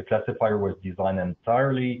classifier. The classifier was designed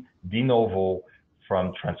entirely de novo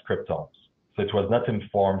from transcriptomes. So it was not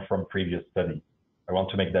informed from previous studies. I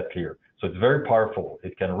want to make that clear. So it's very powerful.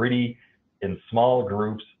 It can really, in small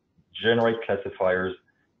groups, generate classifiers.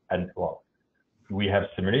 And well, we have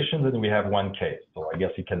simulations and we have one case. So I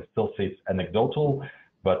guess you can still say it's anecdotal,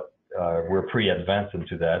 but we're pretty advanced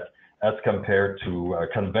into that as compared to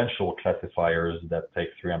conventional classifiers that take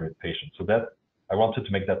 300 patients. So that I wanted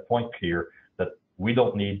to make that point clear, that we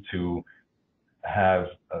don't need to have,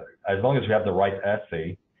 as long as we have the right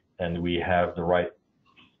assay and we have the right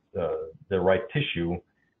tissue,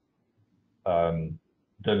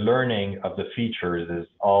 the learning of the features is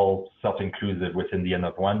all self-inclusive within the N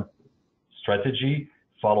of 1 strategy,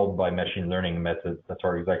 followed by machine learning methods that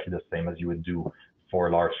are exactly the same as you would do for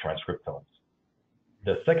large transcriptomes.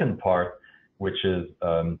 The second part, which is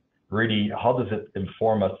really how does it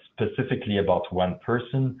inform us specifically about one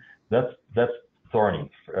person, that's thorny.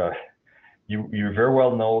 You very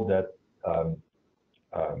well know that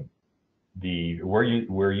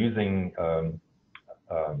we're using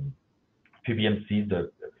PBMC,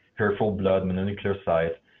 the peripheral blood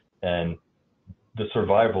mononucleocytes, and the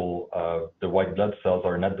survival of the white blood cells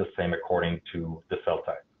are not the same according to the cell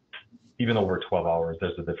type. even over 12 hours,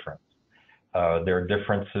 there's a difference. There are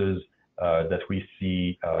differences that we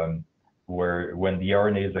see where when the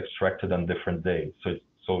RNA is extracted on different days.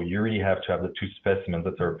 So you really have to have the two specimens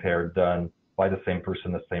that are paired done by the same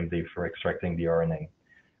person the same day for extracting the RNA.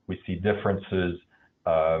 We see differences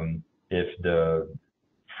if the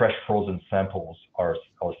fresh frozen samples are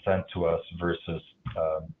sent to us versus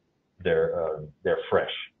they're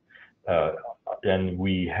fresh. And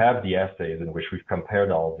we have the assays in which we've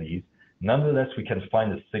compared all these. Nonetheless, we can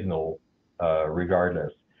find a signal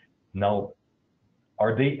regardless. Now,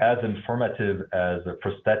 are they as informative as a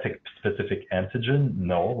prostatic specific antigen?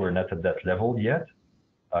 No, we're not at that level yet.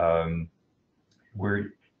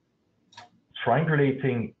 We're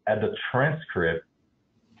triangulating at the transcript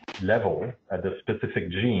level, at the specific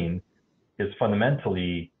gene, is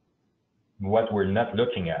fundamentally what we're not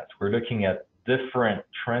looking at. We're looking at different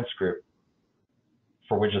transcripts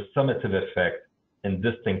for which a summative effect in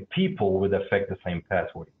distinct people would affect the same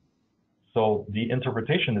pathway. So the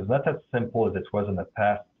interpretation is not as simple as it was in the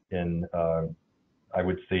past in, I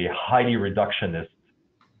would say, highly reductionist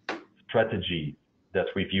strategies that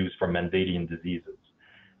we've used for Mendelian diseases.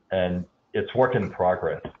 And it's work in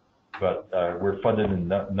progress, but we're funded in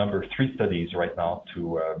number 3 studies right now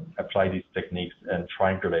to apply these techniques and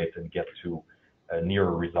triangulate and get to a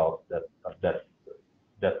nearer result that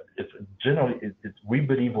it's generally, we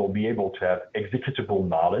believe we'll be able to have executable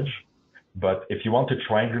knowledge. But if you want to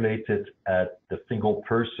triangulate it at the single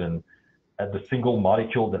person, at the single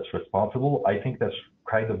molecule that's responsible, I think that's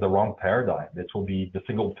kind of the wrong paradigm. It will be the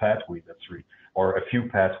single pathway or a few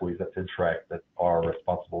pathways that interact that are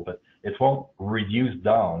responsible, but it won't reduce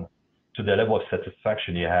down to the level of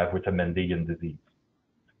satisfaction you have with a Mendelian disease.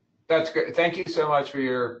 That's great. Thank you so much for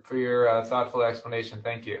your thoughtful explanation.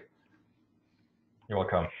 Thank you. You're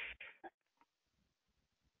welcome.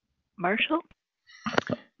 Marshall?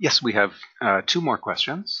 Yes, we have 2 more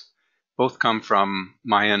questions. Both come from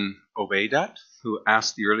Mayan Obeidat, who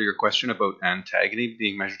asked the earlier question about antagony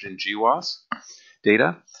being measured in GWAS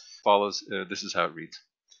data. This is how it reads.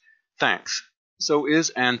 Thanks. So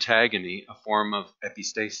is antagony a form of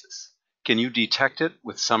epistasis? Can you detect it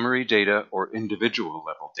with summary data or individual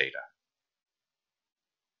level data?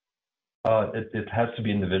 It has to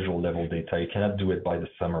be individual level data. You cannot do it by the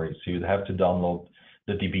summary. So you'd have to download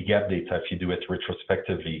the dbGaP data if you do it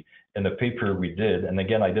retrospectively. In the paper we did, and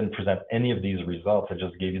again, I didn't present any of these results. I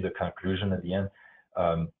just gave you the conclusion at the end.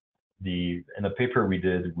 In the paper we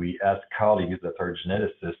did, we asked colleagues that are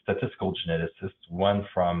geneticists, statistical geneticists, one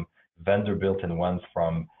from Vanderbilt and one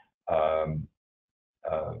from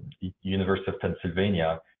University of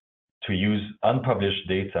Pennsylvania, to use unpublished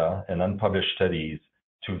data and unpublished studies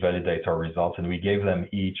to validate our results. And we gave them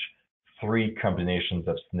each 3 combinations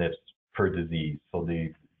of SNPs per disease. So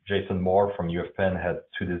Jason Moore from U of Penn had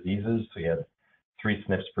 2 diseases. So he had 3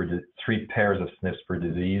 pairs of SNPs per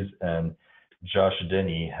disease, and Josh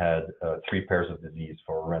Denny had 3 pairs of disease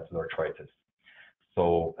for rheumatoid arthritis.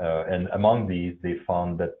 So, and among these, they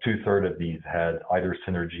found that 2/3 of these had either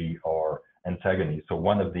synergy or antagony. So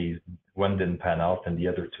one didn't pan out and the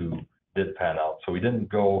other 2 did pan out. So we didn't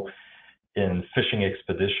go in fishing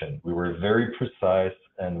expedition. We were very precise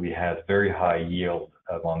and we had very high yield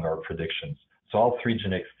among our predictions. So all 3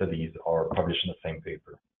 genetic studies are published in the same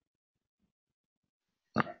paper.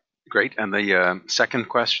 Great. And the second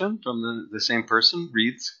question from the same person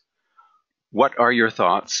reads, what are your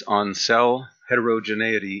thoughts on cell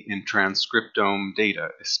heterogeneity in transcriptome data,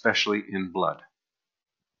 especially in blood?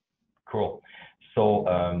 Cool. So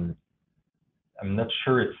I'm not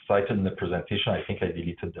sure it's cited in the presentation. I think I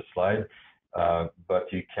deleted the slide,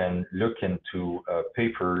 but you can look into a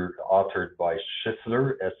paper authored by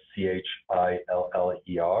Schiller, Schiller,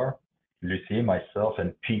 Lussier, myself,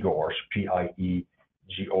 and Pigorsh, Piegorsh.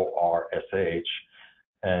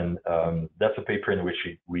 And that's a paper in which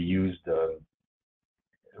we used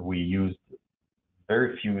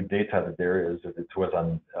very few data that there is. It was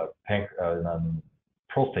on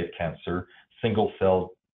prostate cancer, single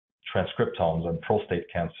cell transcriptomes on prostate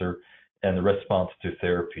cancer and the response to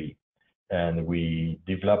therapy. And we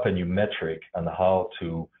developed a new metric on how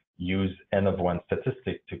to use N-of-1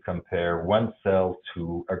 statistic to compare one cell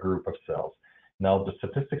to a group of cells. Now, the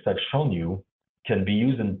statistics I've shown you can be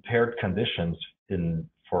used in paired conditions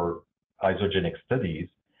for isogenic studies,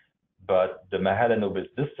 but the Mahalanobis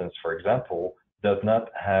distance, for example, does not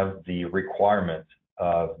have the requirement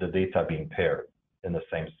of the data being paired in the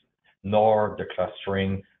same, nor the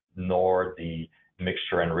clustering, nor the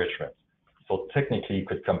mixture enrichment. So technically, you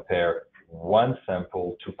could compare one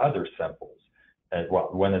sample to other samples, and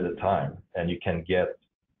one at a time, and you can get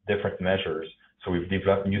different measures. So we've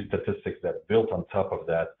developed new statistics that built on top of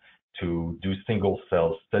that to do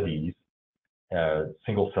single-cell studies,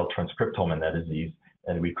 single-cell transcriptome analyses,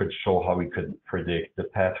 and we could show how we could predict the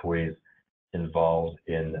pathways involved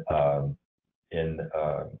in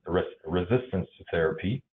resistance to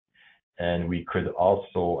therapy. And we could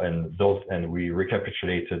also, and we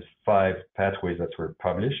recapitulated 5 pathways that were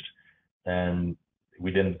published, and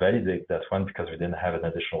we didn't validate that one because we didn't have an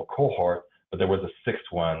additional cohort, but there was a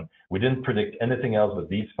 6th one. We didn't predict anything else but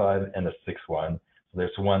these 5 and a 6th one. So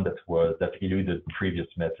there's one that eluded previous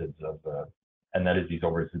methods of analysis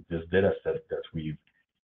over this data set that we've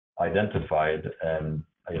identified, and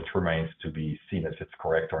it remains to be seen if it's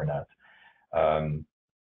correct or not.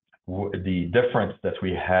 The difference that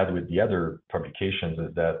we had with the other publications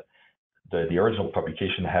is that the original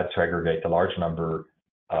publication had to aggregate a large number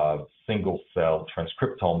of single-cell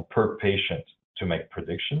transcriptome per patient to make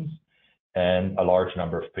predictions, and a large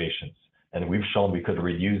number of patients. And we've shown we could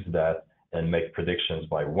reduce that and make predictions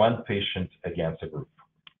by 1 patient against a group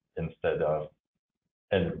instead of,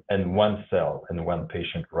 and 1 cell in 1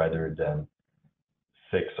 patient rather than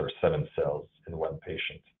 6 or 7 cells in 1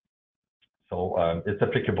 patient. So it's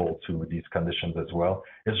applicable to these conditions as well.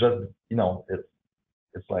 It's just,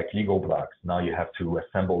 it's like Lego blocks. Now you have to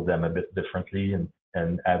assemble them a bit differently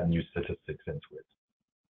and add new statistics into it.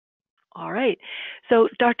 All right. So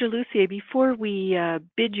Dr. Lussier, before we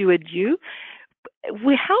bid you adieu,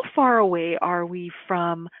 how far away are we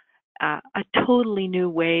from a totally new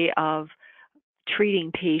way of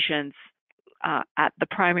treating patients at the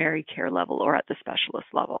primary care level or at the specialist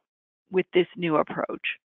level with this new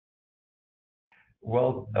approach?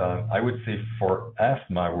 Well, I would say for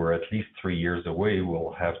asthma, we're at least 3 years away.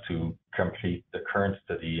 We'll have to complete the current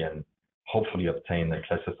study and hopefully obtain a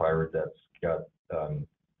classifier that's got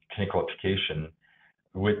clinical application.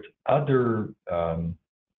 With other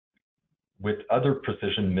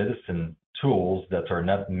precision medicine tools that are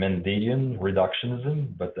not Mendelian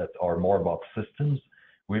reductionism, but that are more about systems,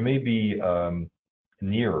 we may be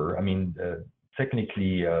nearer. I mean,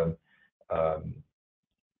 technically,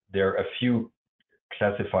 there are a few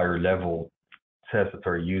classifier level tests that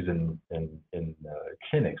are used in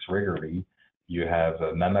clinics regularly. You have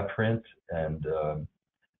MammaPrint and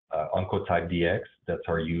Oncotype DX that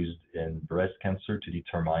are used in breast cancer to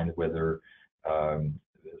determine whether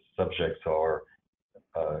subjects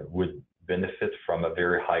would benefit from a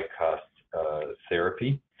very high cost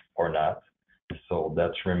therapy or not. So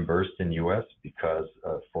that's reimbursed in US because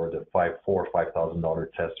for the $4,000 or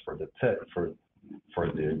 $5,000 test for the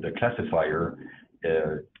classifier,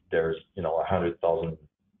 there's $100,000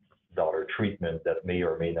 treatment that may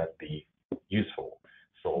or may not be useful.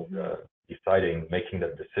 So making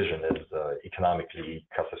that decision is economically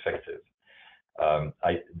cost effective.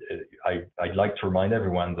 I'd like to remind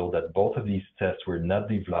everyone though that both of these tests were not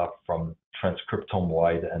developed from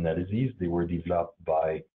transcriptome-wide analyses. They were developed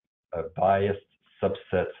by a biased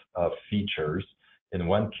subset of features. In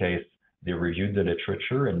one case, they reviewed the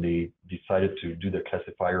literature and they decided to do the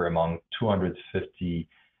classifier among 250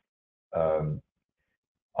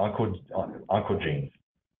 oncogenes.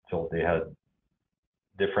 So they had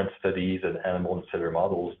different studies and animal and cellular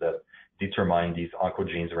models that determined these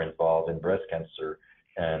oncogenes are involved in breast cancer,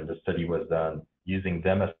 and the study was done using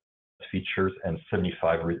them as features, and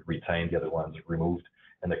 75 retained, the other ones removed,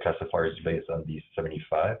 and the classifier is based on these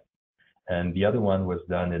 75. And the other one was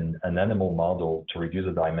done in an animal model to reduce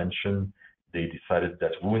the dimension. They decided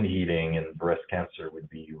that wound healing in breast cancer would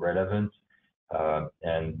be relevant,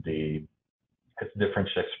 and they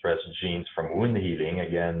differentially expressed genes from wound healing,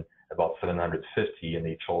 again, about 750, and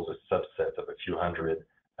they chose a subset of a few hundred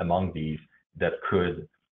among these that could,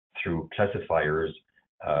 through classifiers,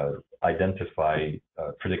 identify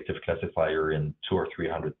a predictive classifier in 200 or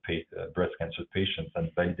 300 breast cancer patients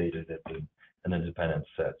and validated it in an independent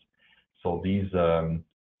set. So these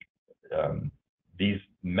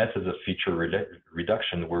methods of feature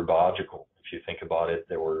reduction were biological. If you think about it,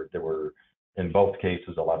 there were in both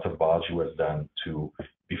cases a lot of biology was done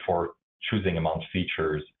before choosing among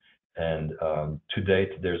features. And to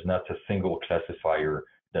date, there's not a single classifier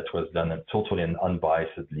that was done totally and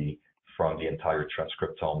unbiasedly from the entire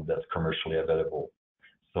transcriptome that's commercially available.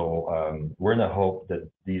 So we're in a hope that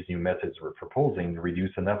these new methods we're proposing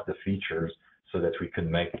reduce enough the features so that we can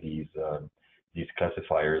make these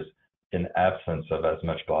classifiers in absence of as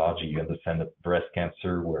much biology. You understand that breast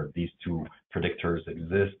cancer, where these two predictors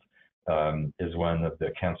exist, is one of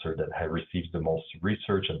the cancer that has received the most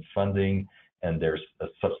research and funding, and there's a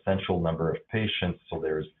substantial number of patients, so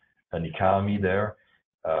there's an economy there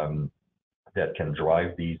that can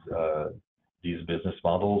drive these business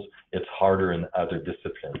models. It's harder in other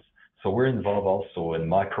disciplines. So we're involved also in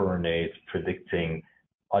microRNAs predicting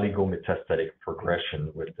oligometastatic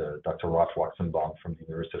progression with Dr. Ralph Waxenbaum from the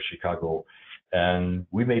University of Chicago. And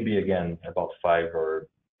we may be, again, about 5 or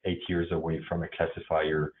 8 years away from a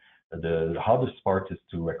classifier. The hardest part is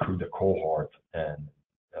to accrue the cohort, and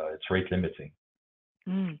it's rate limiting.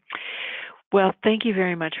 Well, thank you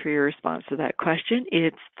very much for your response to that question.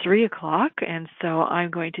 It's 3 o'clock, and so I'm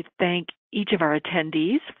going to thank each of our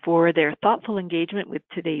attendees for their thoughtful engagement with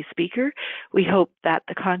today's speaker. We hope that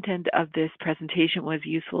the content of this presentation was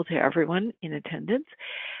useful to everyone in attendance.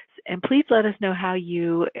 And please let us know how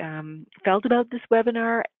you felt about this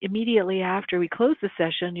webinar. Immediately after we close the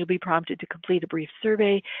session, you'll be prompted to complete a brief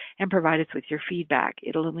survey and provide us with your feedback.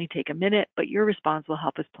 It'll only take a minute, but your response will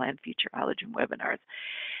help us plan future AllerGen webinars.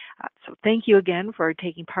 So thank you again for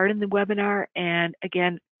taking part in the webinar. And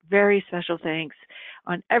again, very special thanks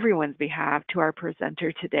on everyone's behalf to our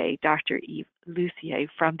presenter today, Dr. Yves Lussier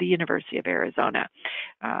from the University of Arizona,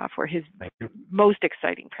 for his most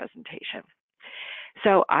exciting presentation.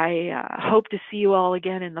 So I hope to see you all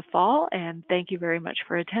again in the fall, and thank you very much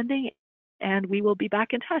for attending. And we will be back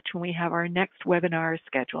in touch when we have our next webinar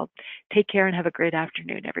scheduled. Take care and have a great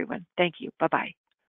afternoon, everyone. Thank you. Bye-bye.